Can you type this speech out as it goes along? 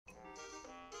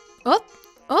Oh,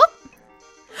 oh!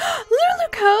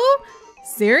 Lulukoko!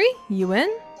 Seri, you in?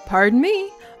 Pardon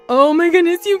me. Oh my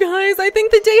goodness, you guys, I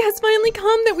think the day has finally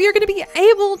come that we are going to be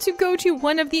able to go to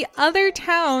one of the other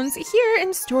towns here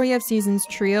in Story of Seasons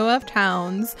Trio of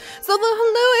Towns. So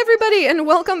hello everybody and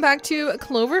welcome back to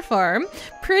Clover Farm.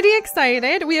 Pretty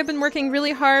excited. We have been working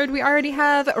really hard. We already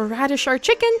have Radish our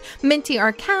chicken, Minty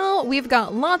our cow. We've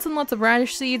got lots and lots of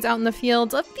radish seeds out in the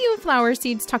fields, a few flower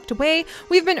seeds tucked away.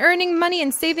 We've been earning money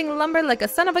and saving lumber like a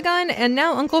son of a gun, and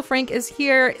now Uncle Frank is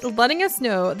here letting us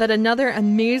know that another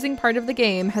amazing part of the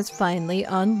game has finally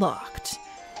unlocked.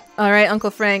 All right,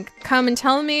 Uncle Frank, come and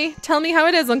tell me how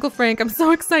it is, Uncle Frank. I'm so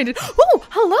excited. Oh,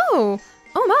 hello.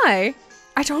 Oh my.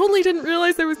 I totally didn't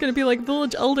realize there was going to be like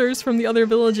village elders from the other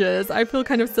villages. I feel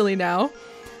kind of silly now.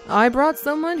 I brought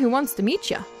someone who wants to meet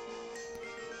you.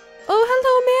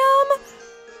 Oh, hello,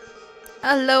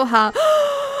 ma'am. Aloha.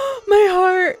 My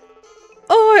heart.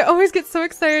 Oh, I always get so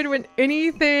excited when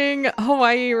anything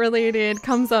Hawaii related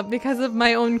comes up because of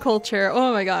my own culture.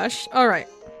 Oh my gosh. All right.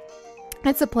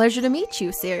 It's a pleasure to meet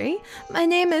you, Seri. My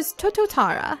name is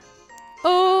Tototara.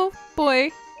 Oh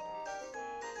boy.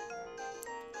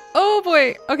 Oh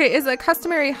boy. Okay, is it a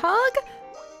customary hug?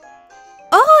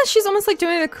 Oh, she's almost like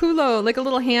doing a kulo, like a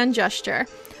little hand gesture.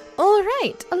 All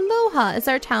right. Aloha is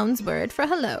our town's word for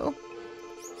hello.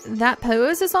 That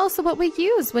pose is also what we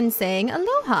use when saying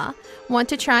aloha. Want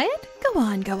to try it? Go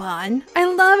on, go on. I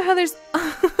love how there's...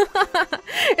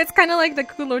 It's kind of like the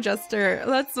kulo gesture.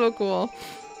 That's so cool.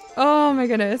 Oh my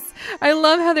goodness. I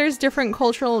love how there's different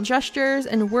cultural gestures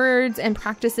and words and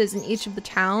practices in each of the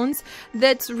towns.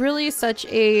 That's really such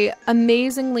a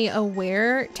amazingly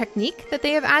aware technique that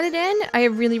they have added in. I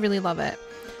really, really love it.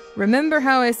 Remember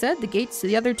how I said the gates to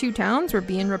the other two towns were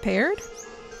being repaired?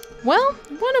 Well,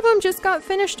 one of them just got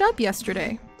finished up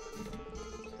yesterday.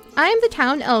 I am the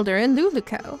town elder in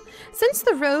Lulukoko. Since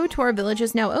the road to our village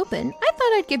is now open, I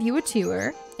thought I'd give you a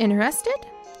tour. Interested?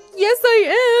 Yes, I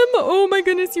am! Oh my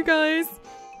goodness, you guys.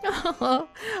 Oh,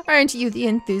 aren't you the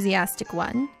enthusiastic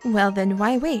one? Well then,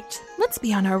 why wait? Let's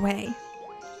be on our way.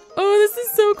 Oh, this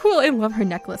is so cool. I love her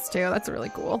necklace too. That's really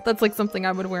cool. That's like something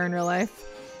I would wear in real life.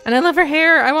 And I love her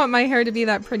hair. I want my hair to be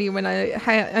that pretty when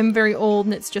I'm very old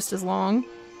and it's just as long.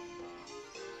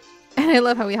 And I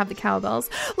love how we have the cowbells.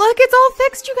 Look, it's all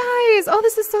fixed, you guys! Oh,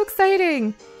 this is so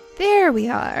exciting. There we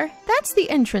are. That's the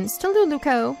entrance to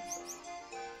Lulukoko.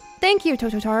 Thank you,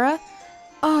 Tototara.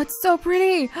 Oh, it's so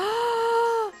pretty.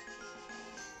 I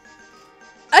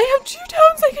have 2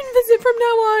 towns I can visit from now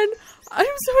on.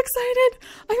 I'm so excited.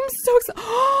 I'm so excited.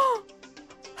 Oh,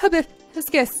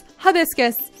 hibiscus,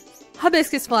 hibiscus,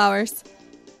 hibiscus flowers.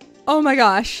 Oh my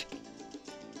gosh.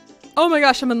 Oh my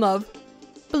gosh, I'm in love.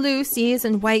 Blue seas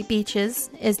and white beaches.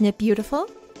 Isn't it beautiful?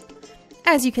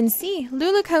 As you can see,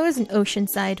 Lulukoko is an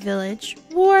oceanside village,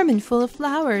 warm and full of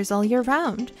flowers all year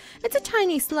round. It's a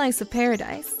tiny slice of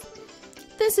paradise.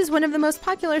 This is one of the most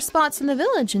popular spots in the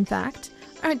village, in fact.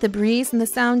 Aren't the breeze and the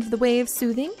sound of the waves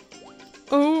soothing?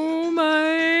 Oh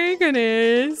my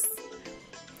goodness.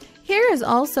 Here is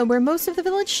also where most of the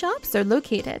village shops are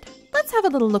located. Let's have a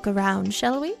little look around,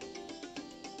 shall we?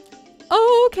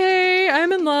 Okay,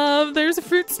 I'm in love. There's a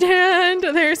fruit stand,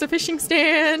 there's a fishing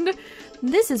stand.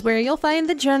 This is where you'll find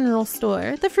the general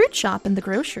store, the fruit shop, and the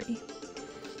grocery.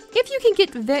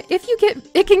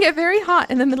 It can get very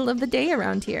hot in the middle of the day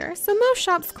around here, so most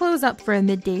shops close up for a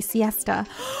midday siesta.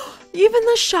 Even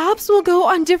the shops will go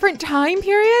on different time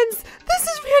periods? This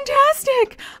is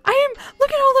fantastic!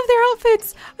 Look at all of their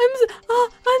outfits!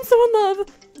 I'm so in love!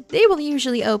 They will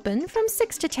usually open from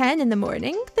 6 to 10 in the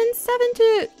morning, then 7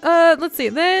 to, let's see,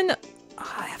 then...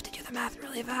 I have to do the math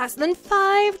really fast. Then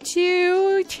 5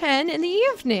 to 10 in the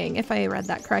evening, if I read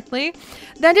that correctly.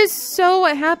 That is so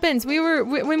what happens.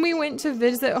 When we went to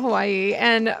visit Hawaii,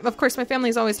 and of course my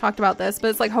family's always talked about this, but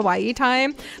it's like Hawaii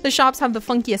time. The shops have the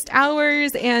funkiest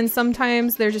hours, and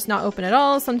sometimes they're just not open at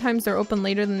all. Sometimes they're open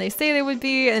later than they say they would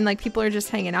be, and like people are just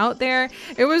hanging out there.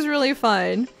 It was really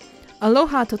fun.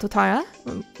 Aloha, Tototara.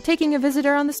 Taking a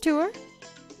visitor on this tour?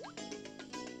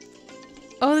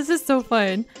 Oh, this is so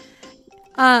fun.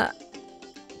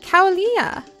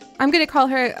 Kaulia. I'm gonna call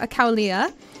her a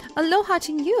Kaulia. Aloha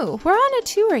to you. We're on a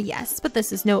tour, yes, but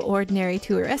this is no ordinary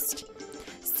tourist.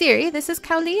 Seri, this is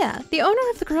Kaulia, the owner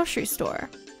of the grocery store.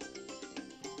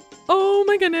 Oh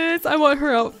my goodness, I want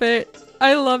her outfit.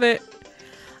 I love it.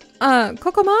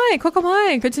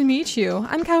 Kokomai, good to meet you.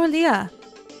 I'm Kaulia.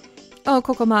 Oh,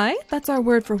 Kokomai, that's our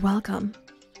word for welcome.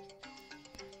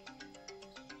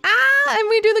 And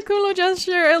we do the kulo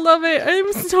gesture. I love it.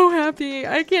 I'm so happy.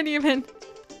 I can't even.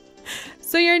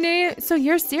 So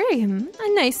you're Seri.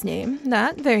 A nice name.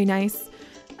 That very nice.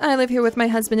 I live here with my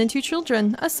husband and 2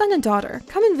 children, a son and daughter.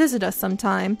 Come and visit us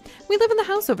sometime. We live in the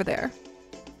house over there.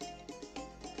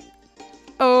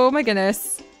 Oh my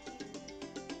goodness.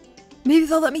 Maybe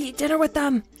they'll let me eat dinner with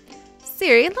them.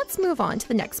 Seri, let's move on to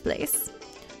the next place.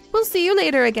 We'll see you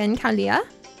later again, Kalia.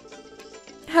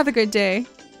 Have a good day.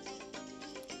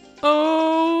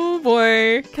 Oh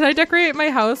boy. Can I decorate my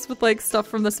house with like stuff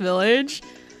from this village?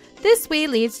 This way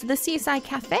leads to the Seaside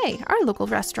Cafe, our local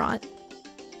restaurant.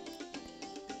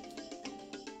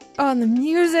 Oh, and the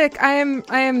music. I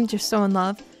am just so in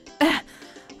love.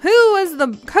 Who was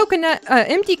the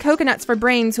empty coconuts for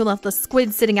brains who left the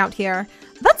squid sitting out here?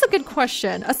 That's a good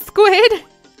question. A squid?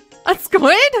 A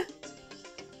squid?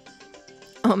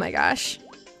 Oh my gosh.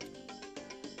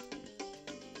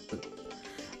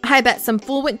 I bet some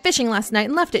fool went fishing last night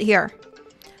and left it here.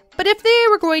 But if they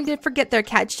were going to forget their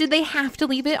catch, did they have to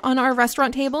leave it on our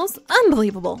restaurant tables?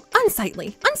 Unbelievable,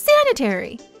 unsightly,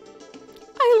 unsanitary.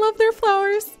 I love their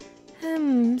flowers.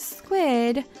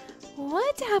 Squid.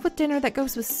 What to have with dinner that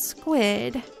goes with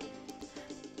squid?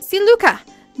 See, Luca,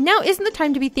 now isn't the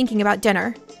time to be thinking about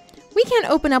dinner. We can't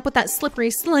open up with that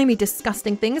slippery, slimy,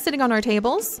 disgusting thing sitting on our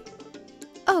tables.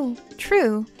 Oh,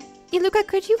 true. Iluka,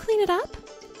 could you clean it up?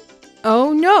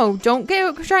 Oh no, don't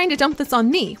go trying to dump this on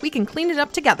me. We can clean it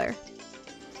up together.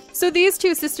 So these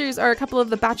 2 sisters are a couple of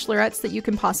the bachelorettes that you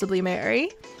can possibly marry.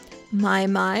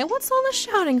 My, what's all the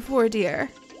shouting for, dear?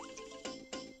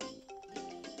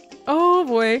 Oh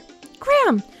boy.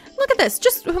 Graham, look at this.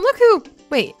 Just look who...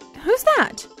 Wait, who's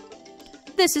that?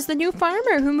 This is the new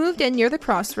farmer who moved in near the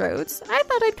crossroads. I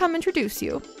thought I'd come introduce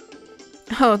you.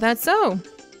 Oh, that's so.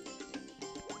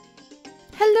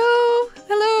 Hello,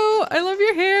 hello. I love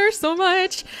your hair so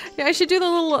much. Yeah, I should do the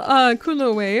little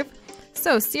culo wave.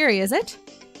 So, Seri, is it?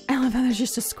 I love how there's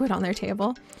just a squid on their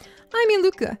table. I'm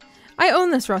Iluka. I own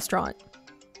this restaurant.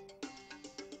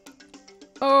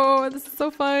 Oh, this is so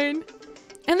fun.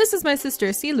 And this is my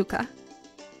sister, Luca.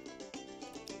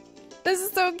 This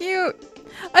is so cute.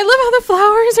 I love how the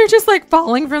flowers are just like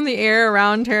falling from the air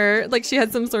around her. Like she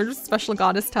had some sort of special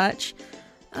goddess touch.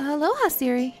 Aloha,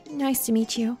 Seri. Nice to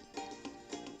meet you.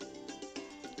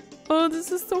 Oh,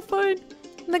 this is so fun.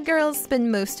 The girls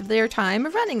spend most of their time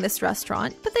running this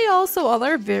restaurant, but they also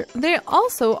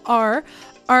are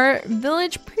our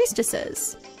village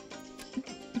priestesses.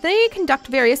 They conduct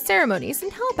various ceremonies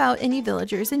and help out any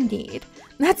villagers in need.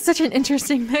 That's such an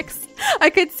interesting mix.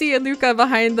 I could see Luca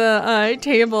behind the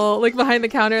table, like behind the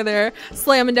counter there,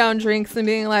 slamming down drinks and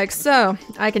being like, so,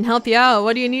 I can help you out.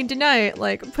 What do you need tonight?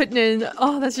 Like putting in,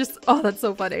 oh, that's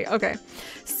so funny. Okay.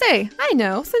 Say, I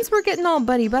know, since we're getting all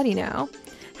buddy-buddy now,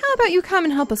 how about you come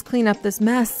and help us clean up this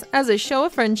mess as a show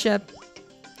of friendship?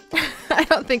 I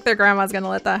don't think their grandma's gonna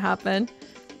let that happen.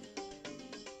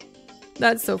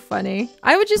 That's so funny.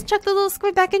 I would just chuck the little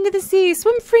squid back into the sea.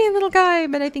 Swim free, little guy.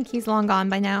 But I think he's long gone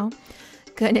by now.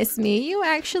 Goodness me, you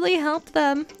actually helped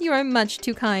them. You are much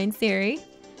too kind, Seri.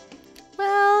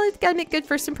 Well, it's gotta make good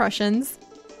first impressions.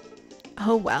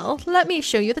 Oh well, let me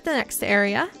show you the next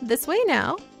area. This way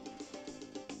now.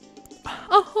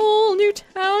 A whole new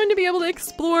town to be able to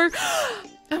explore.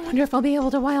 I wonder if I'll be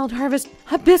able to wild harvest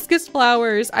hibiscus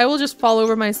flowers. I will just fall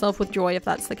over myself with joy if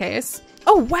that's the case.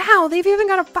 Oh wow, they've even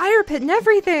got a fire pit and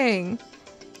everything.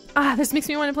 Ah, this makes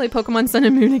me want to play Pokemon Sun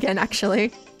and Moon again,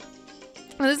 actually.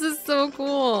 This is so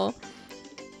cool.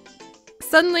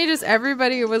 Suddenly just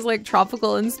everybody was like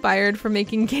tropical inspired for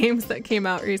making games that came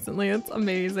out recently. It's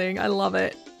amazing. I love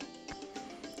it.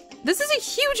 This is a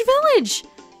huge village.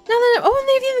 Now that, oh, and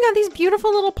they've even got these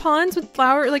beautiful little ponds with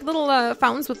flower, like little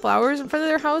fountains with flowers in front of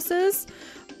their houses.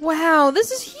 Wow,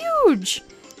 this is huge.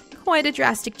 Quite a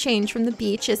drastic change from the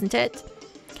beach, isn't it?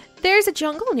 There's a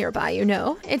jungle nearby, you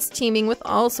know. It's teeming with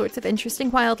all sorts of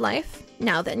interesting wildlife.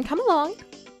 Now then, come along.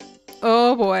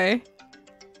 Oh boy.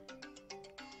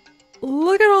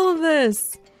 Look at all of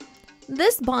this.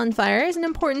 This bonfire is an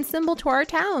important symbol to our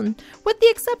town. With the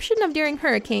exception of during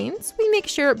hurricanes, we make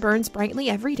sure it burns brightly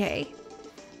every day.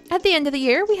 At the end of the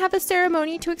year, we have a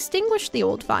ceremony to extinguish the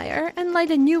old fire and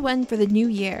light a new one for the new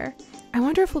year. I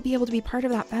wonder if we'll be able to be part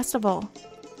of that festival.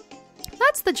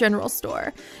 That's the general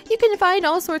store. You can find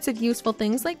all sorts of useful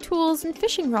things like tools and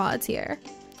fishing rods here.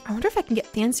 I wonder if I can get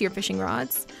fancier fishing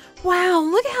rods. Wow,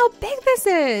 look at how big this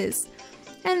is!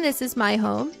 And this is my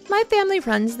home. My family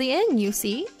runs the inn, you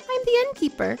see. I'm the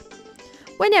innkeeper.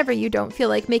 Whenever you don't feel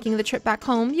like making the trip back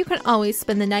home, you can always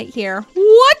spend the night here.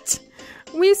 What?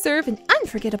 We serve an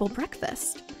unforgettable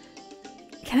breakfast.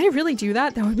 Can I really do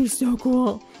that? That would be so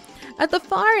cool. At the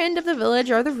far end of the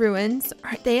village are the ruins.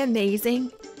 Aren't they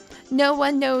amazing? No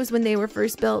one knows when they were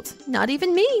first built, not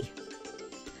even me.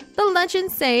 The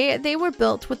legends say they were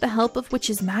built with the help of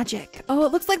witches' magic. Oh,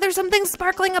 it looks like there's something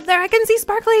sparkling up there. I can see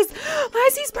sparklies. I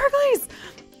see sparklies.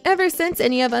 Ever since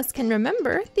any of us can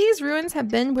remember, these ruins have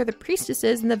been where the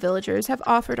priestesses and the villagers have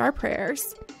offered our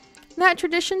prayers. That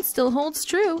tradition still holds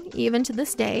true, even to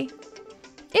this day.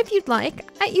 If you'd like,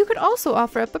 you could also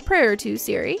offer up a prayer or two,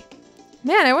 Seri.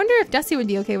 Man, I wonder if Dusty would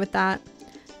be okay with that.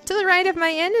 To the right of my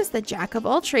inn is the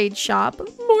jack-of-all-trades shop.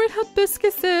 More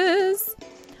hibiscuses!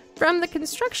 From the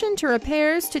construction to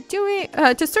repairs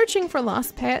to searching for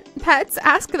lost pets,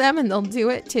 ask them and they'll do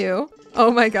it too. Oh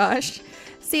my gosh.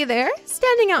 See there?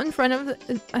 Standing out in front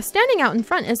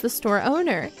is the store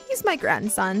owner. He's my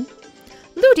grandson.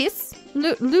 Ludus,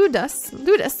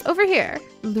 over here.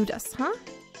 Ludus, huh?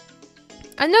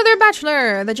 Another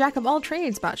bachelor, the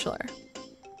jack-of-all-trades bachelor.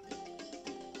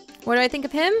 What do I think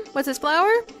of him? What's his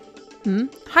flower?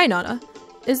 Hi, Nana.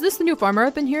 Is this the new farmer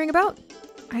I've been hearing about?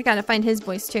 I gotta find his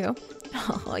voice too.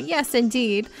 Oh, yes,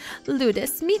 indeed.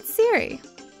 Ludus, meet Seri.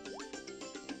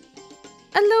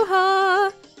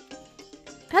 Aloha!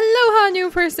 Aloha, new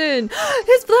person!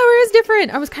 His flower is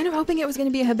different! I was kind of hoping it was going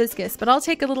to be a hibiscus, but I'll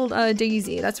take a little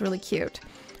daisy. That's really cute.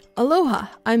 Aloha,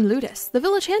 I'm Ludus, the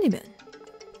village handyman.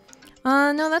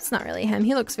 No, that's not really him.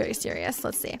 He looks very serious.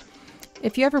 Let's see.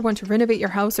 If you ever want to renovate your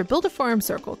house or build a farm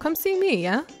circle, come see me,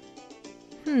 yeah?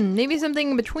 Maybe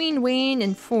something between Wayne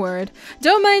and Ford.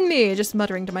 Don't mind me, just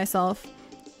muttering to myself.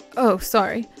 Oh,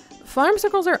 sorry. Farm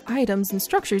circles are items and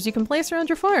structures you can place around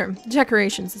your farm.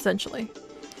 Decorations, essentially.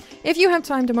 If you have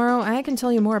time tomorrow, I can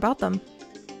tell you more about them.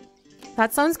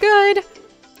 That sounds good!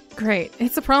 Great,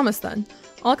 it's a promise then.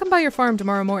 I'll come by your farm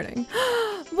tomorrow morning.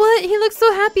 What? He looks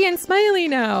so happy and smiley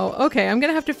now. Okay, I'm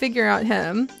gonna have to figure out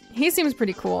him. He seems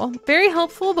pretty cool. Very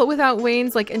helpful, but without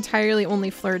Wayne's like entirely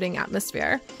only flirting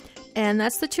atmosphere. And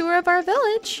that's the tour of our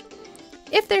village.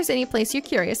 If there's any place you're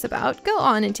curious about, go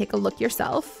on and take a look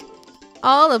yourself.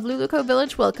 All of Lulukoko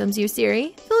Village welcomes you,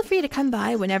 Seri. Feel free to come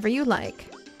by whenever you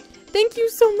like. Thank you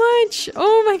so much!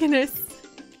 Oh my goodness.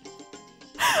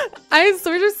 I'm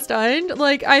sort of stunned.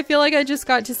 Like, I feel like I just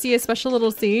got to see a special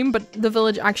little scene, but the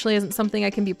village actually isn't something I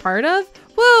can be part of.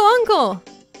 Whoa, Uncle!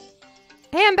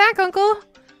 Hey, I'm back, Uncle!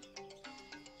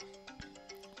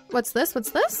 What's this?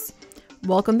 What's this?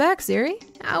 Welcome back, Seri.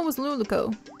 How was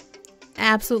Lulukoko?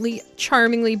 Absolutely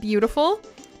charmingly beautiful.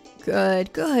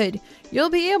 Good, good.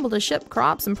 You'll be able to ship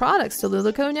crops and products to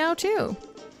Lulukoko now, too.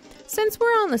 Since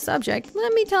we're on the subject,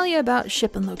 let me tell you about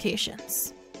shipping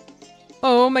locations.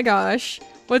 Oh my gosh.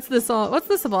 What's this all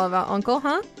about, Uncle,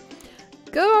 huh?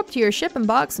 Go up to your shipping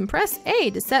box and press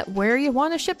A to set where you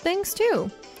want to ship things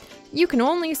to. You can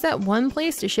only set one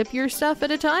place to ship your stuff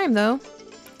at a time, though.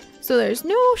 So there's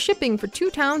no shipping for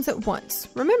 2 towns at once.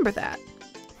 Remember that.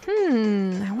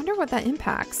 I wonder what that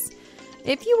impacts.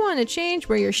 If you want to change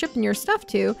where you're shipping your stuff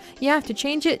to, you have to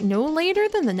change it no later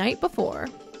than the night before.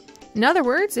 In other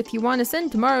words, if you want to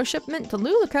send tomorrow's shipment to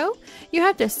Lulukoko, you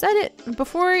have to set it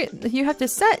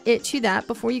to that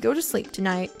before you go to sleep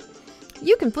tonight.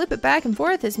 You can flip it back and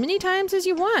forth as many times as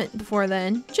you want before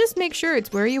then. Just make sure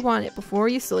it's where you want it before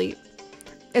you sleep.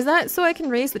 Is that so I can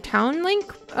raise the town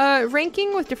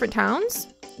ranking with different towns?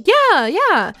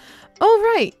 Yeah.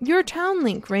 Oh right, your town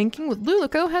link ranking with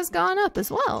Lulukoko has gone up as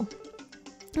well.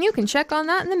 You can check on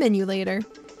that in the menu later.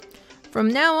 From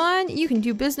now on, you can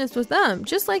do business with them,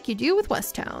 just like you do with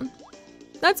Westtown.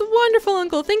 That's wonderful,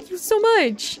 Uncle. Thank you so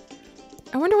much.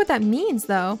 I wonder what that means,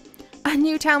 though. A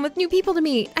new town with new people to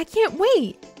meet. I can't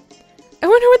wait. I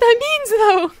wonder what that means,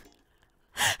 though.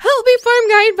 Help me farm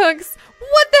guidebooks.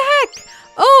 What the heck?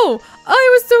 Oh, I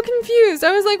was so confused.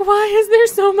 I was like, why is there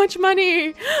so much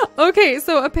money? Okay,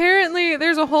 so apparently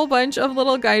there's a whole bunch of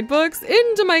little guidebooks.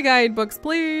 Into my guidebooks,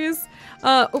 please.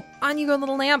 Oh, on you go,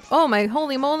 little lamp. Oh my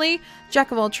holy moly.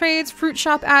 Jack of all trades, fruit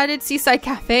shop added, seaside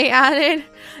cafe added,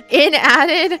 inn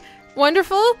added.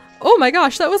 Wonderful. Oh my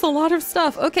gosh, that was a lot of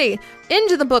stuff. Okay,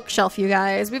 into the bookshelf, you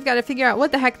guys. We've got to figure out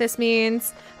what the heck this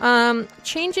means.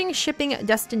 Changing shipping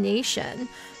destination.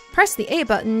 Press the A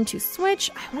button to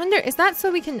switch. I wonder, is that so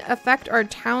we can affect our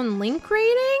town link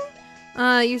rating?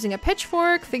 Using a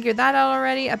pitchfork, figured that out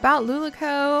already. About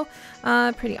Lulukoko,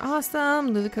 pretty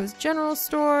awesome. Luluko's general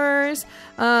stores,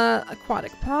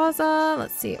 Aquatic Plaza.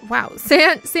 Let's see. Wow,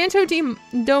 Santo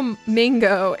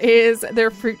Domingo is their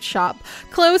fruit shop.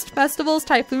 Closed festivals,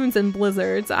 typhoons, and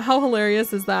blizzards. How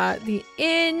hilarious is that? The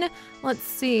inn. Let's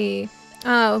see.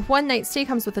 One night stay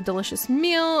comes with a delicious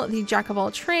meal. The Jack of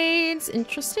all trades.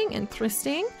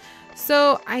 Interesting.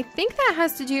 So I think that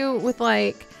has to do with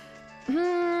like.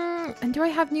 And do I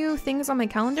have new things on my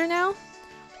calendar now?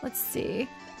 Let's see.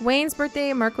 Wayne's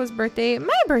birthday, Marco's birthday,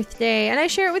 my birthday, and I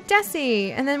share it with Desi.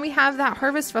 And then we have that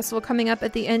harvest festival coming up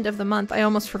at the end of the month. I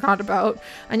almost forgot about.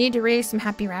 I need to raise some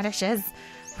happy radishes.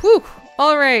 Whew.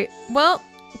 All right. Well,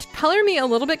 color me a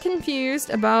little bit confused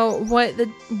about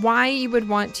why you would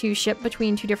want to ship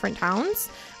between two different towns.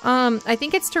 I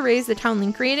think it's to raise the town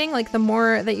link rating. Like the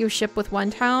more that you ship with one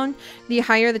town, the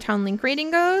higher the town link rating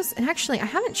goes. And actually, I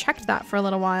haven't checked that for a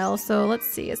little while. So let's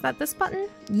see. Is that this button?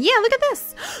 Yeah, look at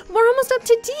this. We're almost up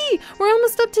to D. We're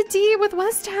almost up to D with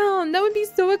Westtown. That would be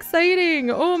so exciting.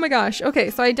 Oh my gosh.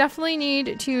 Okay, so I definitely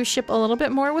need to ship a little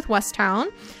bit more with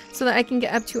Westtown so that I can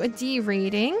get up to a D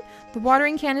rating. The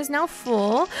watering can is now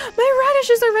full. My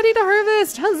radishes are ready to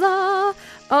harvest. Huzzah!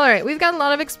 All right, we've got a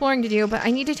lot of exploring to do, but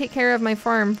I need to take care of my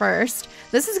farm first.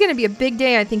 This is going to be a big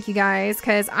day, I think, you guys,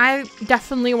 because I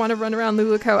definitely want to run around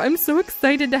Lulukoko. I'm so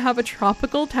excited to have a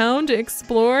tropical town to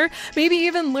explore. Maybe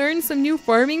even learn some new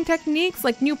farming techniques,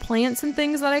 like new plants and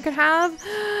things that I could have.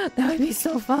 That would be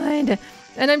so fun.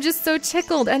 And I'm just so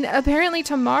tickled. And apparently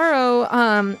tomorrow,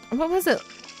 what was it?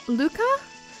 Luca?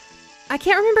 I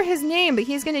can't remember his name, but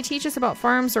he's going to teach us about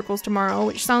farm circles tomorrow,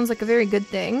 which sounds like a very good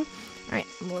thing. All right,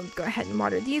 we'll go ahead and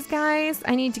water these guys.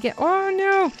 I need to get... Oh,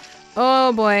 no.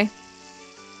 Oh, boy.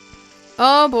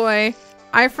 Oh, boy.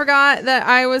 I forgot that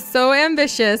I was so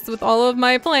ambitious with all of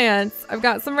my plants. I've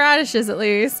got some radishes, at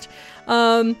least.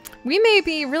 We may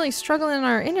be really struggling in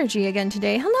our energy again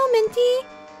today. Hello, Minty.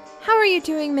 How are you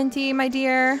doing, Minty, my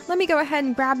dear? Let me go ahead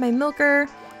and grab my milker.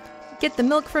 Get the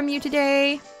milk from you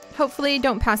today. Hopefully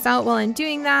don't pass out while I'm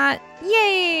doing that.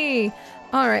 Yay!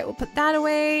 All right, we'll put that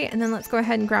away, and then let's go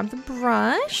ahead and grab the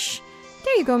brush.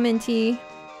 There you go, Minty.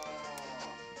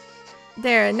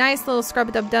 There, nice little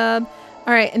scrub-a-dub-dub.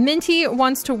 All right, and Minty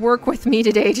wants to work with me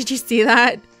today. Did you see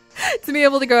that? To be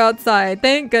able to go outside.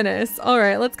 Thank goodness. All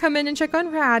right, let's come in and check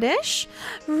on Radish.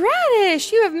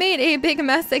 Radish, you have made a big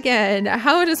mess again.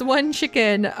 How does one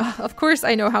chicken... of course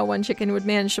I know how one chicken would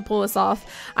manage to pull us off.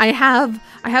 I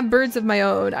have birds of my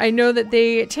own. I know that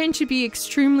they tend to be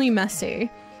extremely messy.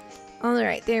 All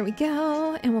right, there we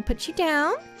go. And we'll put you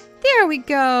down. There we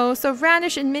go. So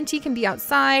Radish and Minty can be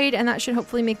outside, and that should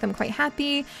hopefully make them quite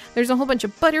happy. There's a whole bunch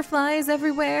of butterflies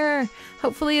everywhere.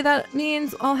 Hopefully that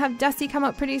means I'll have Desi come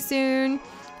up pretty soon.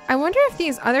 I wonder if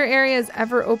these other areas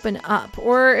ever open up,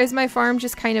 or is my farm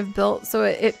just kind of built so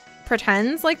it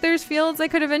pretends like there's fields I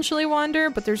could eventually wander,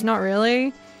 but there's not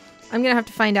really. I'm gonna have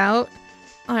to find out.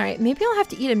 All right, maybe I'll have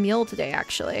to eat a meal today,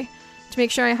 actually, to make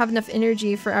sure I have enough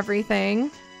energy for everything.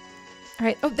 All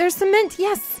right, oh, there's some mint,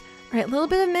 yes. All right, a little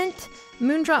bit of mint,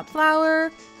 moondrop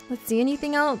flower. Let's see,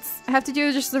 anything else? I have to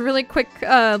do just a really quick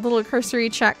little cursory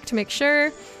check to make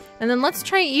sure. And then let's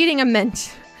try eating a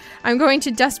mint. I'm going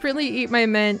to desperately eat my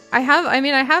mint. I have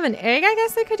an egg I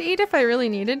guess I could eat if I really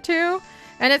needed to.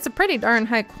 And it's a pretty darn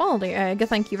high quality egg,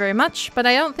 thank you very much. But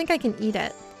I don't think I can eat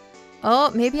it. Oh,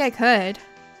 maybe I could.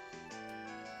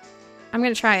 I'm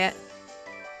gonna try it.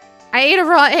 I ate a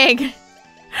raw egg.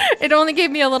 It only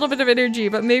gave me a little bit of energy,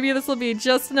 but maybe this will be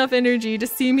just enough energy to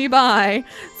see me by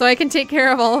so I can take care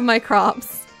of all of my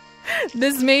crops.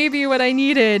 This may be what I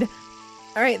needed.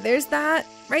 All right, there's that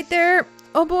right there.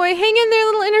 Oh boy, hang in there,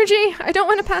 little energy. I don't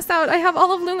want to pass out. I have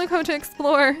all of Lulukoko to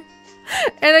explore.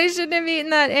 And I shouldn't have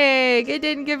eaten that egg. It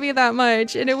didn't give me that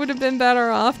much, and it would have been better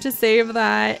off to save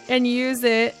that and use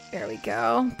it. There we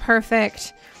go.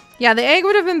 Perfect. Yeah, the egg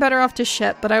would have been better off to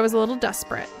ship, but I was a little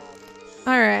desperate.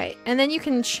 All right, and then you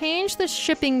can change the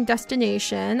shipping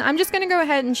destination. I'm just going to go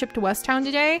ahead and ship to Westtown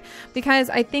today because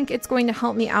I think it's going to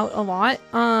help me out a lot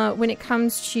when it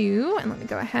comes to, and let me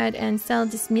go ahead and sell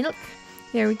this milk.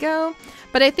 There we go.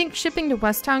 But I think shipping to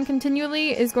Westtown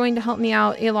continually is going to help me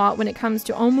out a lot when it comes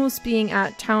to almost being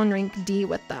at town rank D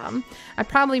with them. I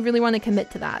probably really want to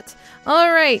commit to that.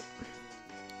 All right.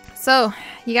 So,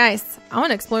 you guys, I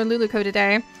want to explore Lulukoko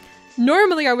today.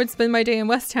 Normally I would spend my day in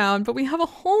Westtown, but we have a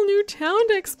whole new town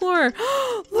to explore.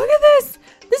 Look at this!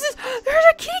 There's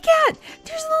a kitty cat!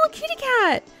 There's a little kitty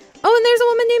cat! Oh, and there's a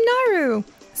woman named Naru!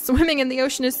 Swimming in the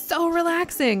ocean is so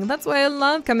relaxing. That's why I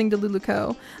love coming to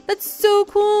Lulukoko. That's so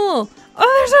cool!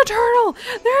 Oh, there's a turtle!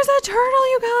 There's a turtle,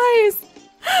 you guys!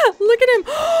 Look at him!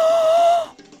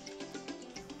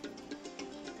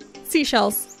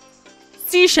 Seashells.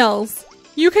 Seashells!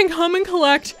 You can come and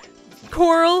collect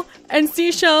coral and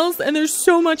seashells, and there's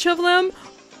so much of them.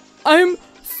 I'm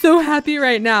so happy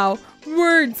right now.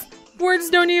 Words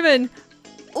don't even.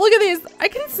 Look at these. I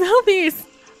can smell these.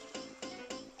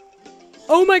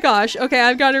 Oh my gosh. Okay,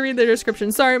 I've got to read the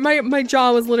description. Sorry, my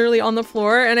jaw was literally on the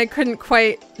floor and I couldn't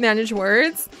quite manage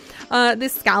words.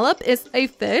 This scallop is a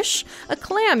fish, a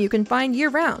clam you can find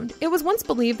year-round. It was once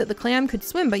believed that the clam could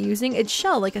swim by using its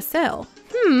shell like a sail.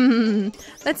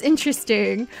 That's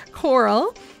interesting.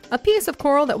 Coral. A piece of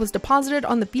coral that was deposited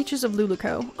on the beaches of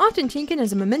Lulukoko, often taken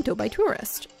as a memento by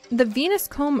tourists. The Venus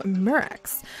comb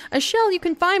murex, a shell you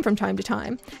can find from time to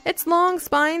time. Its long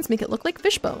spines make it look like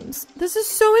fish bones. This is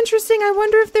so interesting. I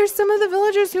wonder if there's some of the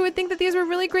villagers who would think that these were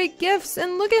really great gifts.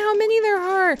 And look at how many there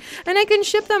are. And I can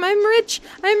ship them. I'm rich.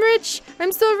 I'm rich.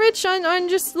 I'm so rich on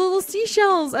just little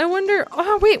seashells. I wonder.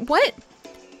 Oh, wait, what?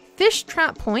 Fish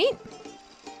trap point?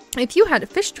 If you had a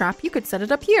fish trap, you could set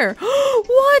it up here.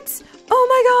 What? Oh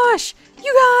my gosh!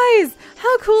 You guys!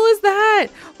 How cool is that?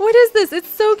 What is this? It's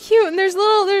so cute. And there's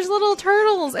little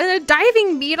turtles and a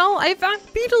diving beetle. I found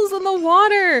beetles in the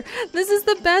water. This is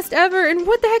the best ever. And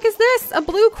what the heck is this? A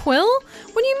blue quill?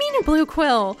 What do you mean a blue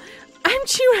quill? I'm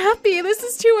too happy. This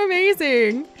is too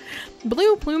amazing.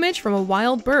 Blue plumage from a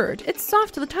wild bird. It's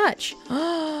soft to the touch.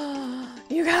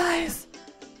 You guys.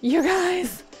 You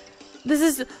guys.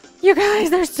 You guys,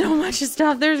 there's so much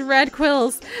stuff. There's red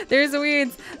quills. There's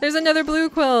weeds. There's another blue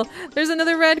quill. There's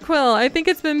another red quill. I think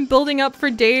it's been building up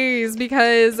for days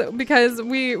because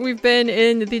we've been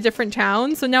in the different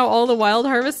towns. So now all the wild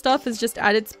harvest stuff is just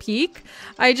at its peak.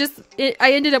 I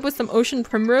ended up with some ocean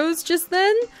primrose just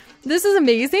then. This is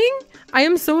amazing. I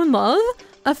am so in love.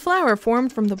 A flower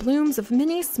formed from the blooms of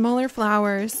many smaller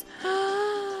flowers.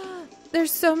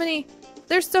 There's so many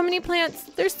plants.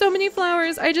 There's so many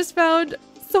flowers. I just found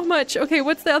so much. Okay,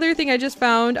 what's the other thing I just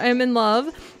found? I am in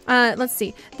love. Let's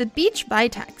see. The beach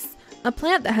vitex, a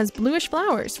plant that has bluish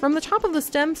flowers. From the top of the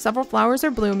stem, several flowers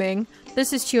are blooming.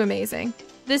 This is too amazing.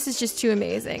 This is just too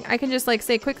amazing. I can just like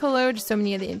say quick hello to so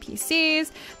many of the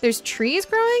NPCs. There's trees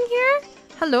growing here.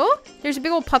 Hello? There's a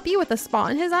big old puppy with a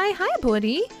spot in his eye. Hi,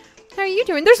 buddy. How are you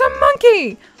doing? There's a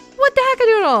monkey! What the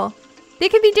heck-a-doodle? They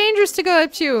can be dangerous to go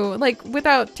up to, like,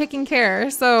 without taking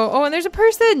care. So, oh, and there's a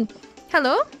person.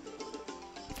 Hello?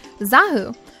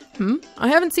 Zahu. I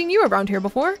haven't seen you around here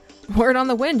before. Word on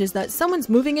the wind is that someone's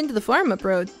moving into the farm up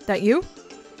road. That you?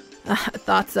 I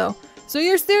thought so. So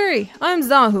you're Seri. I'm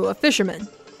Zahu, a fisherman.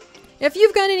 If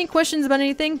you've got any questions about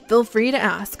anything, feel free to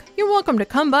ask. You're welcome to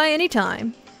come by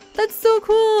anytime. That's so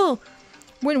cool.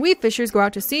 When we fishers go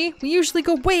out to sea, we usually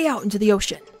go way out into the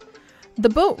ocean. The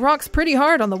boat rocks pretty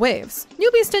hard on the waves.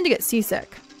 Newbies tend to get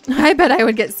seasick. I bet I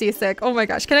would get seasick. Oh my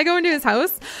gosh. Can I go into his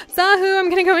house? Zahu, I'm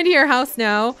gonna go into your house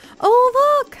now.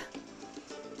 Oh, look!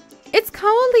 It's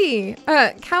Kalia.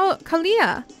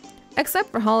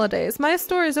 Except for holidays, my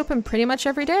store is open pretty much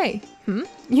every day.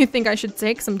 You think I should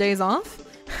take some days off?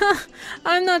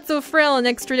 I'm not so frail, an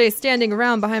extra day standing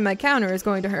around behind my counter is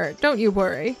going to hurt. Don't you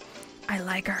worry. I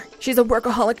like her. She's a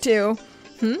workaholic too.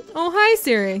 Oh, hi,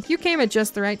 Seri. You came at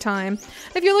just the right time.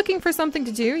 If you're looking for something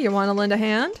to do, you want to lend a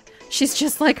hand? She's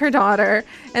just like her daughter.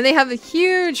 And they have a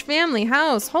huge family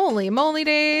house. Holy moly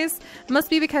days. Must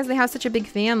be because they have such a big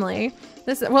family.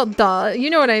 Well, duh.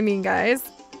 You know what I mean, guys.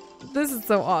 This is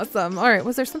so awesome. All right.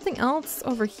 Was there something else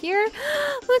over here?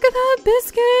 Look at that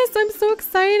biscuits. I'm so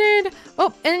excited.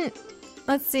 Oh, and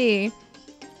let's see.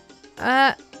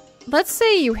 Let's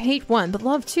say you hate 1, but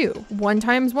love 2. 1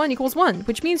 times 1 equals 1,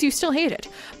 which means you still hate it.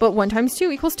 But 1 times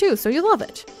 2 equals 2, so you love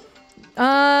it.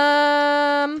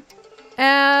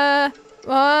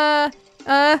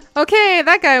 Okay,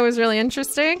 that guy was really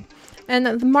interesting. And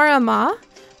the Marama.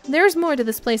 There's more to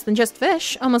this place than just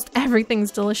fish. Almost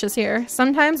everything's delicious here.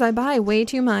 Sometimes I buy way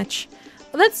too much.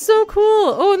 Oh, that's so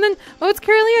cool. Oh, and then, it's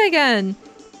Carolia again.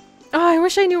 Oh, I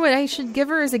wish I knew what I should give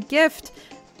her as a gift.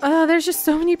 There's just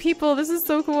so many people. This is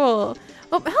so cool.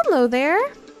 Oh, hello there.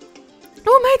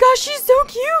 Oh my gosh, she's so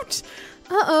cute.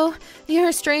 Uh-oh, you're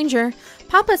a stranger.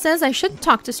 Papa says I shouldn't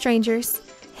talk to strangers.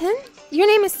 Him? Your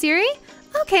name is Seri?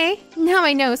 Okay, now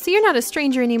I know, so you're not a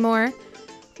stranger anymore.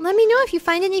 Let me know if you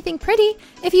find anything pretty.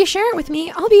 If you share it with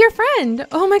me, I'll be your friend.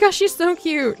 Oh my gosh, she's so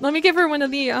cute. Let me give her one of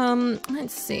the,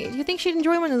 let's see. Do you think she'd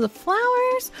enjoy one of the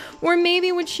flowers? Or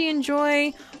maybe would she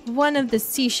enjoy one of the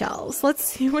seashells? Let's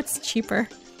see what's cheaper.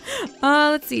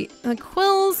 Let's see. The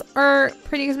quills are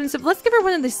pretty expensive. Let's give her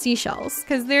one of the seashells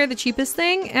because they're the cheapest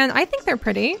thing and I think they're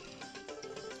pretty.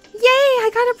 Yay! I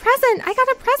got a present! I got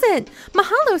a present!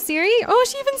 Mahalo, Seri! Oh,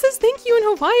 she even says thank you in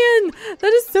Hawaiian!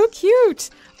 That is so cute!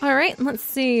 Alright, let's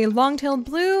see. Long-tailed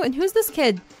blue. And who's this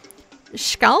kid?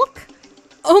 Skalk?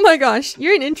 Oh my gosh,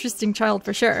 you're an interesting child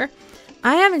for sure.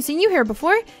 I haven't seen you here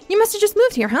before. You must have just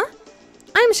moved here, huh?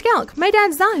 I'm Skalk. My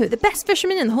dad's Zahu, the best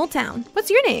fisherman in the whole town. What's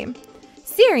your name?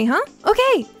 Seri, huh?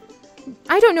 Okay.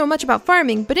 I don't know much about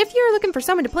farming, but if you're looking for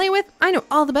someone to play with, I know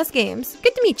all the best games.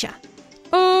 Good to meet ya.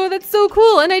 Oh, that's so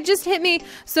cool. And it just hit me.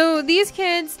 So these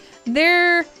kids,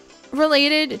 they're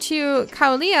related to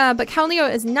Kaulia, but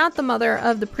Kaulia is not the mother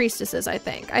of the priestesses, I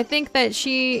think. I think that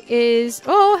she is...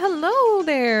 Oh, hello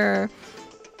there.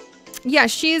 Yeah,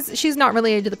 she's not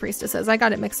related to the priestesses. I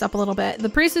got it mixed up a little bit. The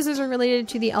priestesses are related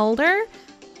to the elder,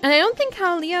 and I don't think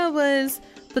Kaulia was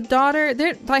the daughter.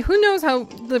 Like, who knows how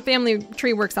the family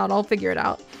tree works out? I'll figure it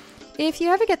out. If you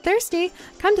ever get thirsty,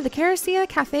 come to the Caracia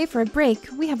Cafe for a break.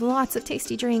 We have lots of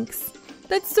tasty drinks.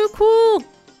 That's so cool.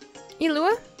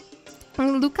 Ilua?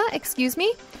 Luca, excuse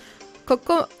me?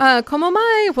 Como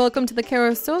mai? Welcome to the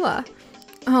Carasola.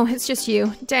 Oh, it's just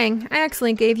you. Dang, I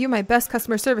accidentally gave you my best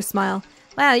customer service smile.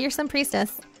 Wow, you're some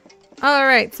priestess.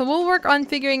 Alright, so we'll work on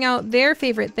figuring out their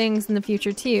favorite things in the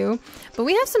future too. But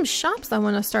we have some shops I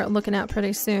want to start looking at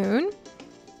pretty soon.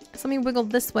 So let me wiggle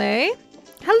this way.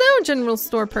 Hello, general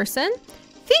store person.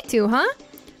 Fitu, huh?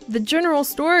 The general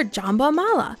store Jamba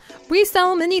Mala. We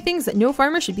sell many things that no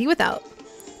farmer should be without.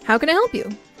 How can I help you?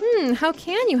 How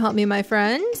can you help me, my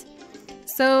friend?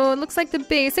 So it looks like the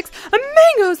basics. A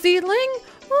mango seedling?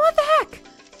 What the heck?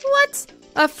 What?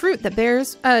 A tree that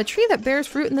bears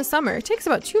fruit in the summer. It takes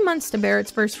about 2 months to bear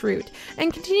its first fruit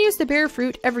and continues to bear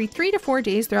fruit every 3 to 4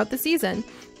 days throughout the season.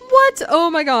 What? Oh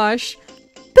my gosh.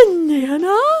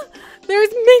 Banana? There's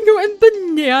mango and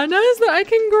bananas that I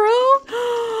can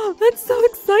grow? That's so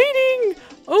exciting.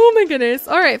 Oh my goodness.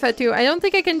 All right, Fatu, I don't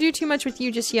think I can do too much with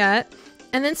you just yet.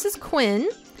 And then this is Quinn.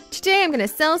 Today I'm gonna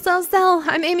sell.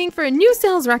 I'm aiming for a new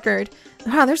sales record.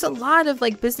 Wow, there's a lot of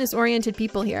like business-oriented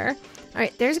people here. All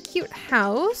right, there's a cute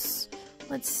house.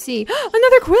 Let's see.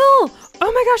 Another quill!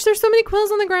 Oh my gosh, there's so many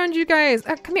quills on the ground, you guys.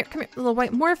 Come here, little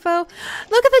white morpho.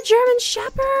 Look at the German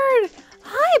Shepherd.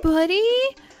 Hi, buddy.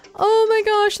 Oh my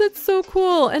gosh, that's so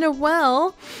cool. And a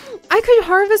well. I could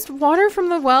harvest water from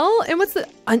the well. And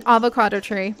an avocado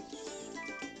tree.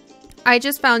 I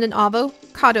just found an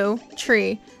avocado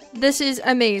tree. This is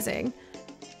amazing.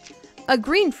 A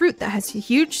green fruit that has a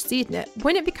huge seed in it.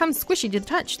 When it becomes squishy to the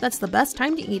touch, that's the best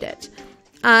time to eat it.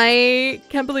 I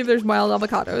can't believe there's wild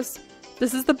avocados.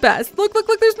 This is the best. Look,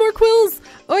 there's more quills.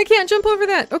 Oh, I can't jump over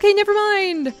that. Okay, never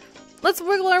mind. Let's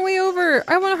wiggle our way over.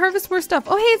 I want to harvest more stuff.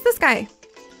 Oh, hey, it's this guy.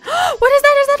 What is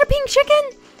that? Is that a pink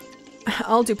chicken?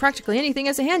 I'll do practically anything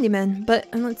as a handyman, but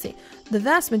let's see. The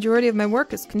vast majority of my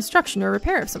work is construction or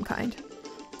repair of some kind.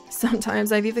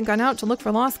 Sometimes I've even gone out to look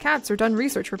for lost cats or done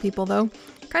research for people, though.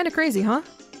 Kind of crazy, huh?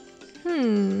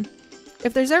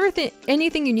 If there's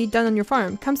anything you need done on your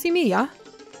farm, come see me, yeah?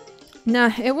 Nah,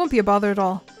 it won't be a bother at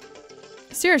all.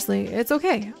 Seriously, it's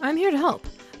okay. I'm here to help.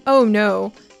 Oh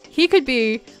no.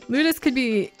 Ludus could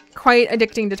be quite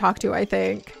addicting to talk to, I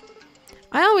think.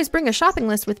 I always bring a shopping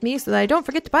list with me so that I don't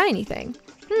forget to buy anything.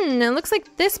 It looks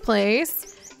like this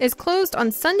place is closed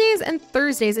on Sundays and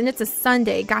Thursdays, and it's a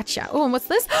Sunday. Gotcha. Oh, and what's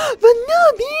this?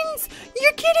 Vanilla beans?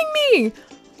 You're kidding me!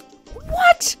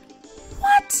 What?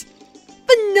 What?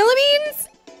 Vanilla beans?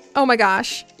 Oh my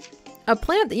gosh. A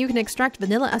plant that you can extract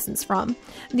vanilla essence from.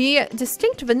 The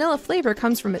distinct vanilla flavor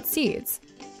comes from its seeds.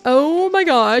 Oh my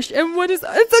gosh. And it's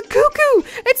a cuckoo!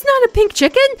 It's not a pink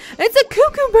chicken! It's a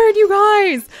cuckoo bird, you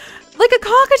guys! Like a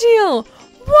cockatiel!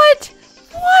 What?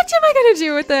 What am I gonna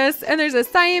do with this? And there's a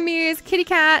Siamese kitty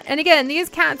cat. And again, these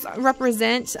cats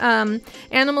represent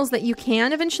animals that you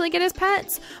can eventually get as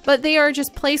pets, but they are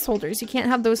just placeholders. You can't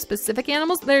have those specific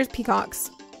animals. There's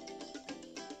peacocks.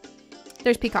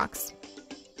 There's peacocks.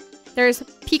 There's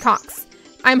peacocks.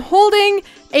 I'm holding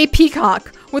a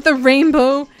peacock with a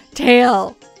rainbow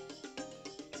tail.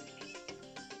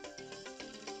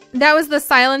 That was the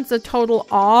silence of total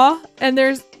awe. And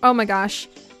there's, oh my gosh.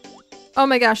 Oh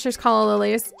my gosh, there's calla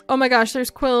lilies. Oh my gosh, there's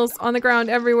quills on the ground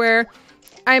everywhere.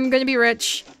 I'm gonna be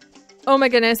rich. Oh my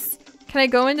goodness. Can I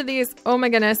go into these? Oh my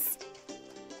goodness.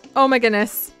 Oh my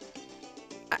goodness.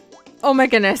 Oh my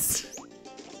goodness.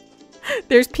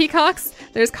 There's peacocks.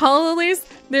 There's calla lilies.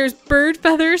 There's bird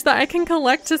feathers that I can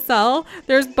collect to sell.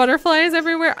 There's butterflies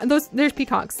everywhere. There's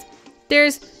peacocks.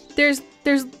 There's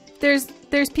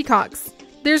peacocks.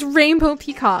 There's rainbow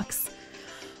peacocks.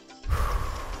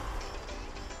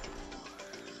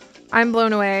 I'm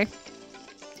blown away.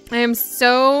 I am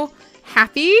so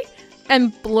happy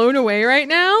and blown away right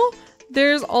now.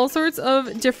 There's all sorts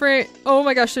of different... Oh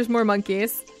my gosh, there's more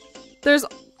monkeys. There's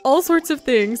all sorts of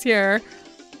things here.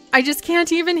 I just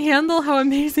can't even handle how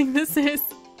amazing this is.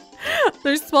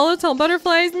 There's swallowtail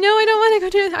butterflies. No, I don't want to go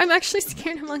do that. I'm actually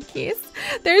scared of monkeys.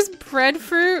 There's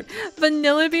breadfruit,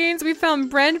 vanilla beans. We found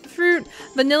breadfruit,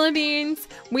 vanilla beans.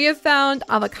 We have found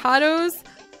avocados.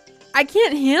 I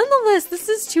can't handle this. This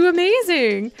is too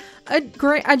amazing.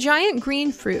 A giant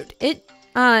green fruit.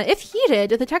 If heated,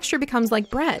 the texture becomes like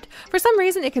bread. For some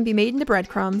reason, it can be made into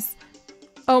breadcrumbs.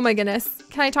 Oh my goodness.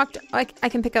 Can I talk to... I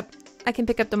can pick up I can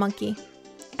pick up the monkey.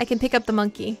 I can pick up the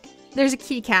monkey. There's a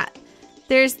kitty cat.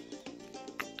 This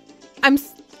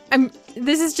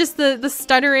is just the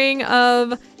stuttering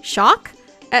of shock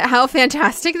at how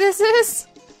fantastic this is.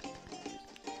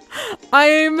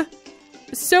 I'm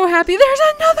so happy. There's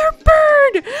another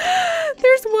bird!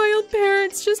 There's wild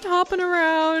parrots just hopping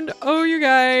around. Oh, you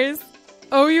guys.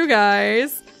 Oh, you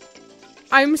guys.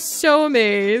 I'm so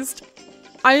amazed.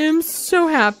 I am so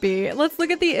happy. Let's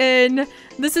look at the inn.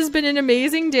 This has been an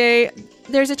amazing day.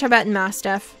 There's a Tibetan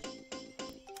Mastiff.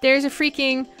 There's a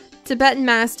freaking Tibetan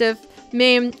Mastiff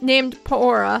named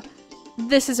Paora.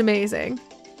 This is amazing.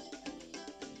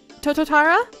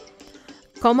 Tototara?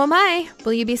 Como mai?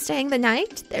 Will you be staying the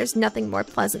night? There's nothing more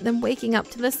pleasant than waking up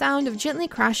to the sound of gently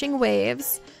crashing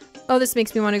waves. Oh, this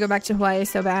makes me want to go back to Hawaii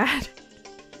so bad.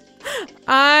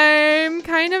 I'm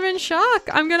kind of in shock.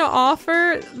 I'm gonna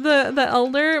offer the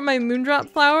elder my moondrop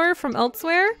flower from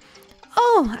elsewhere.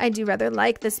 Oh, I do rather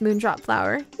like this moondrop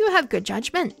flower. You have good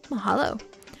judgment. Mahalo.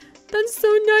 That's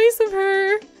so nice of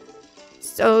her.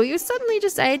 So you suddenly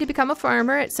decided to become a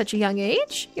farmer at such a young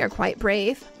age? You're quite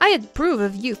brave. I approve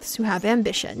of youths who have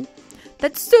ambition.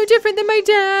 That's so different than my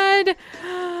dad.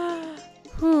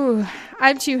 Whew,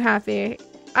 I'm too happy.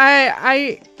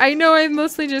 I know I've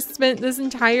mostly just spent this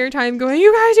entire time going,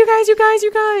 you guys, you guys, you guys,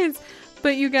 you guys.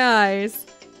 But you guys,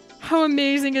 how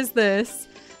amazing is this?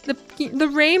 The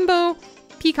rainbow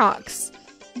peacocks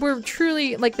were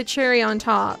truly like the cherry on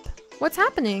top. What's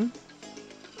happening?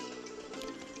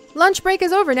 Lunch break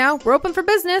is over now. We're open for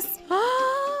business.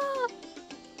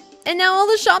 And now all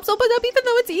the shops open up even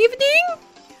though it's evening?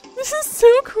 This is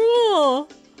so cool.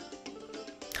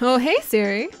 Oh, hey,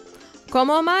 Seri.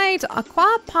 Como mai to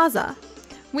Aqua Paza.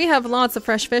 We have lots of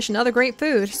fresh fish and other great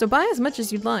food, so buy as much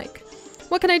as you'd like.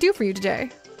 What can I do for you today?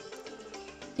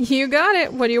 You got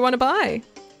it. What do you want to buy?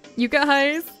 You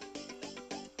guys.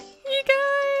 You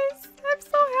guys. I'm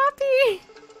so happy.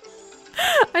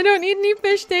 I don't need any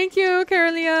fish, thank you,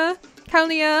 Kalia.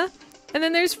 And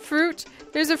then there's fruit.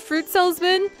 There's a fruit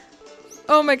salesman.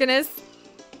 Oh my goodness.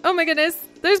 Oh my goodness.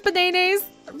 There's bananas.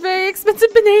 Very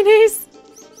expensive bananas.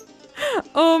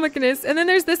 Oh my goodness. And then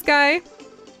there's this guy.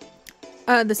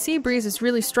 The sea breeze is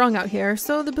really strong out here,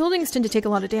 so the buildings tend to take a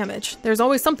lot of damage. There's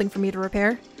always something for me to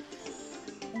repair.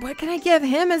 What can I give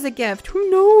him as a gift? Who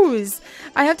knows?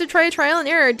 I have to try a trial and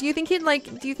error. Do you think he'd like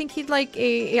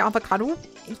a avocado?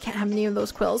 You can't have any of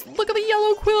those quills. Look at the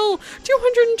yellow quill!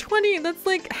 220! That's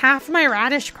like half my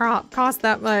radish crop cost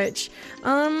that much. Do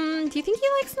you think he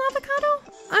likes an avocado?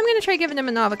 I'm gonna try giving him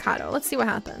an avocado. Let's see what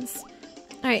happens.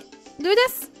 Alright, do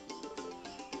this.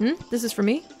 This is for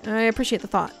me? I appreciate the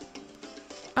thought.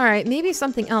 Alright, maybe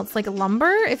something else, like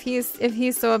lumber, if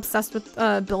he's so obsessed with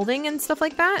building and stuff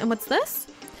like that. And what's this?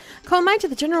 Call mine to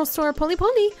the general store, Poli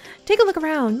Poli. Take a look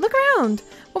around. Look around.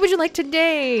 What would you like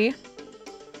today?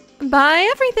 Buy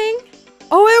everything.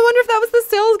 Oh, I wonder if that was the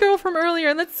sales girl from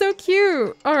earlier. That's so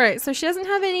cute. All right, so she doesn't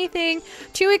have anything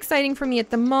too exciting for me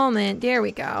at the moment. There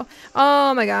we go.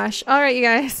 Oh my gosh. All right, you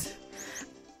guys.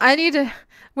 I need to...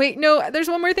 Wait, no, there's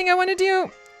one more thing I want to do.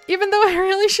 Even though I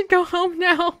really should go home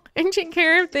now and take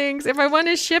care of things. If I want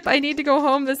to ship, I need to go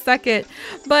home the second.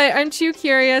 But I'm too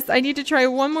curious. I need to try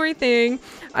one more thing.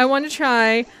 I want to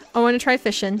try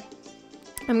fishing.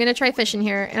 I'm going to try fishing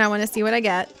here and I want to see what I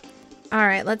get. All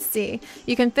right, let's see.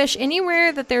 You can fish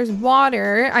anywhere that there's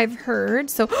water, I've heard.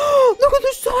 So, look at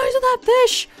the size of that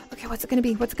fish. Okay, what's it going to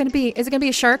be? What's it going to be? Is it going to be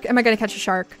a shark? Am I going to catch a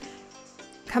shark?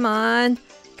 Come on.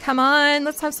 Come on.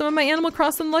 Let's have some of my Animal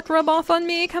Crossing luck rub off on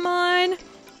me. Come on.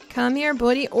 Come here,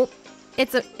 buddy. Oh,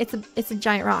 it's a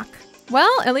giant rock.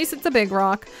 Well, at least it's a big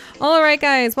rock. All right,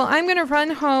 guys. Well, I'm going to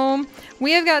run home.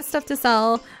 We have got stuff to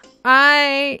sell.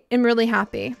 I am really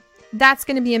happy. That's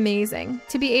going to be amazing.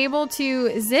 To be able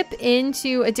to zip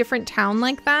into a different town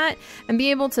like that and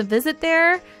be able to visit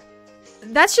there,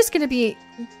 that's just going to be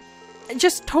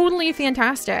just totally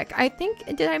fantastic. I think,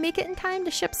 did I make it in time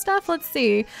to ship stuff? Let's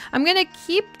see. I'm going to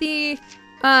keep the,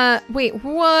 wait,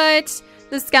 what?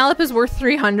 The scallop is worth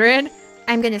 300.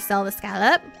 I'm going to sell the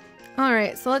scallop. All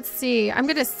right, so let's see. I'm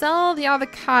going to sell the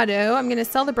avocado. I'm going to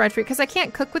sell the breadfruit because I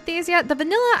can't cook with these yet. The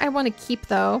vanilla I want to keep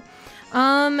though.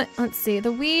 Let's see.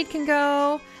 The weed can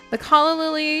go. The calla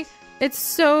lily. It's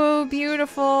so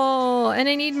beautiful. And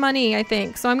I need money, I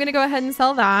think. So I'm going to go ahead and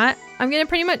sell that. I'm going to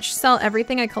pretty much sell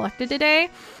everything I collected today.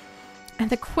 And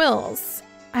the quills.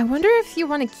 I wonder if you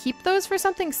want to keep those for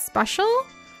something special.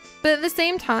 But at the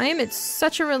same time, it's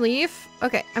such a relief.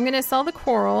 Okay, I'm going to sell the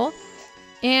coral.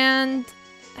 And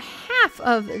half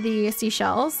of the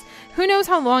seashells. Who knows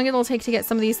how long it'll take to get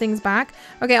some of these things back.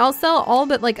 Okay, I'll sell all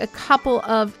but like a couple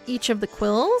of each of the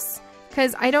quills.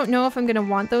 because I don't know if I'm gonna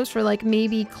want those for like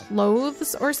maybe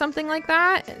clothes or something like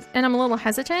that, and I'm a little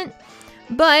hesitant,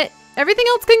 but everything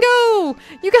else can go!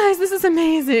 You guys, this is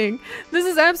amazing. This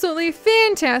is absolutely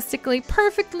fantastically,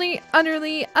 perfectly,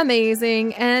 utterly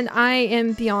amazing, and I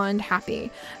am beyond happy.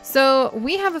 So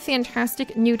we have a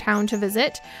fantastic new town to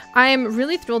visit. I'm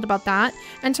really thrilled about that.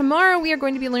 And tomorrow we are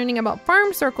going to be learning about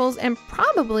farm circles and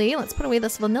probably, let's put away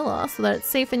this vanilla so that it's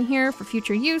safe in here for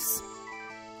future use.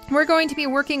 We're going to be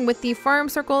working with the farm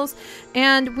circles,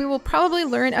 and we will probably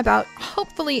learn about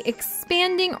hopefully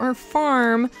expanding our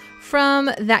farm from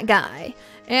that guy.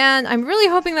 And I'm really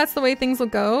hoping that's the way things will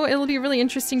go. It'll be really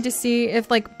interesting to see if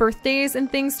like birthdays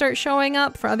and things start showing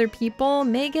up for other people.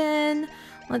 Megan,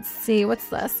 let's see, what's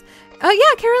this? Oh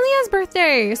yeah, Carolia's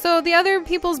birthday. So the other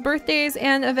people's birthdays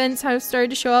and events have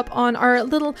started to show up on our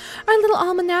little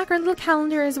almanac, our little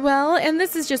calendar as well. And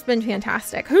this has just been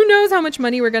fantastic. Who knows how much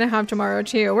money we're gonna have tomorrow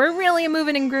too. We're really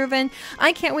moving and grooving.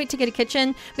 I can't wait to get a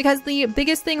kitchen because the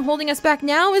biggest thing holding us back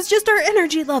now is just our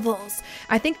energy levels.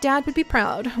 I think Dad would be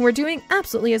proud. We're doing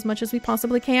absolutely as much as we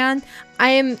possibly can. I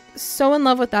am so in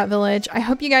love with that village. I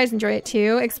hope you guys enjoy it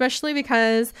too, especially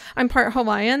because I'm part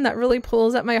Hawaiian. That really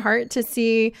pulls at my heart to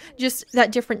see just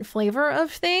that different flavor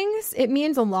of things. It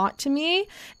means a lot to me,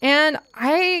 and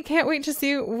I can't wait to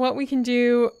see what we can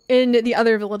do in the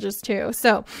other villages too.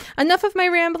 So enough of my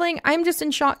rambling. I'm just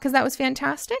in shock because that was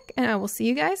fantastic, and I will see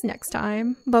you guys next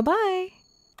time. Bye bye.